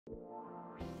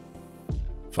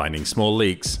Finding small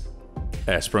leaks.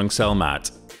 Air sprung cell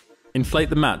mat. Inflate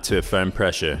the mat to a firm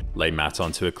pressure, lay mat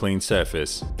onto a clean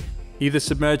surface. Either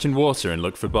submerge in water and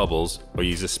look for bubbles, or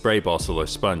use a spray bottle or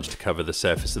sponge to cover the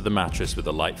surface of the mattress with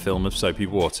a light film of soapy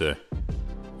water.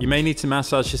 You may need to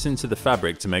massage this into the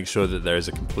fabric to make sure that there is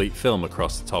a complete film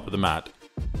across the top of the mat.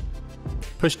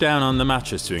 Push down on the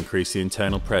mattress to increase the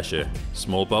internal pressure.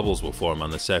 Small bubbles will form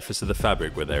on the surface of the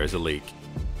fabric where there is a leak.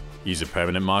 Use a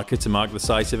permanent marker to mark the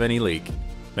site of any leak.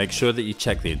 Make sure that you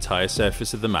check the entire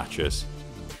surface of the mattress.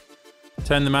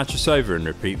 Turn the mattress over and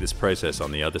repeat this process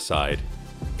on the other side.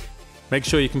 Make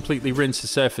sure you completely rinse the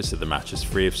surface of the mattress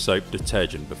free of soap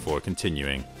detergent before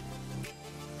continuing.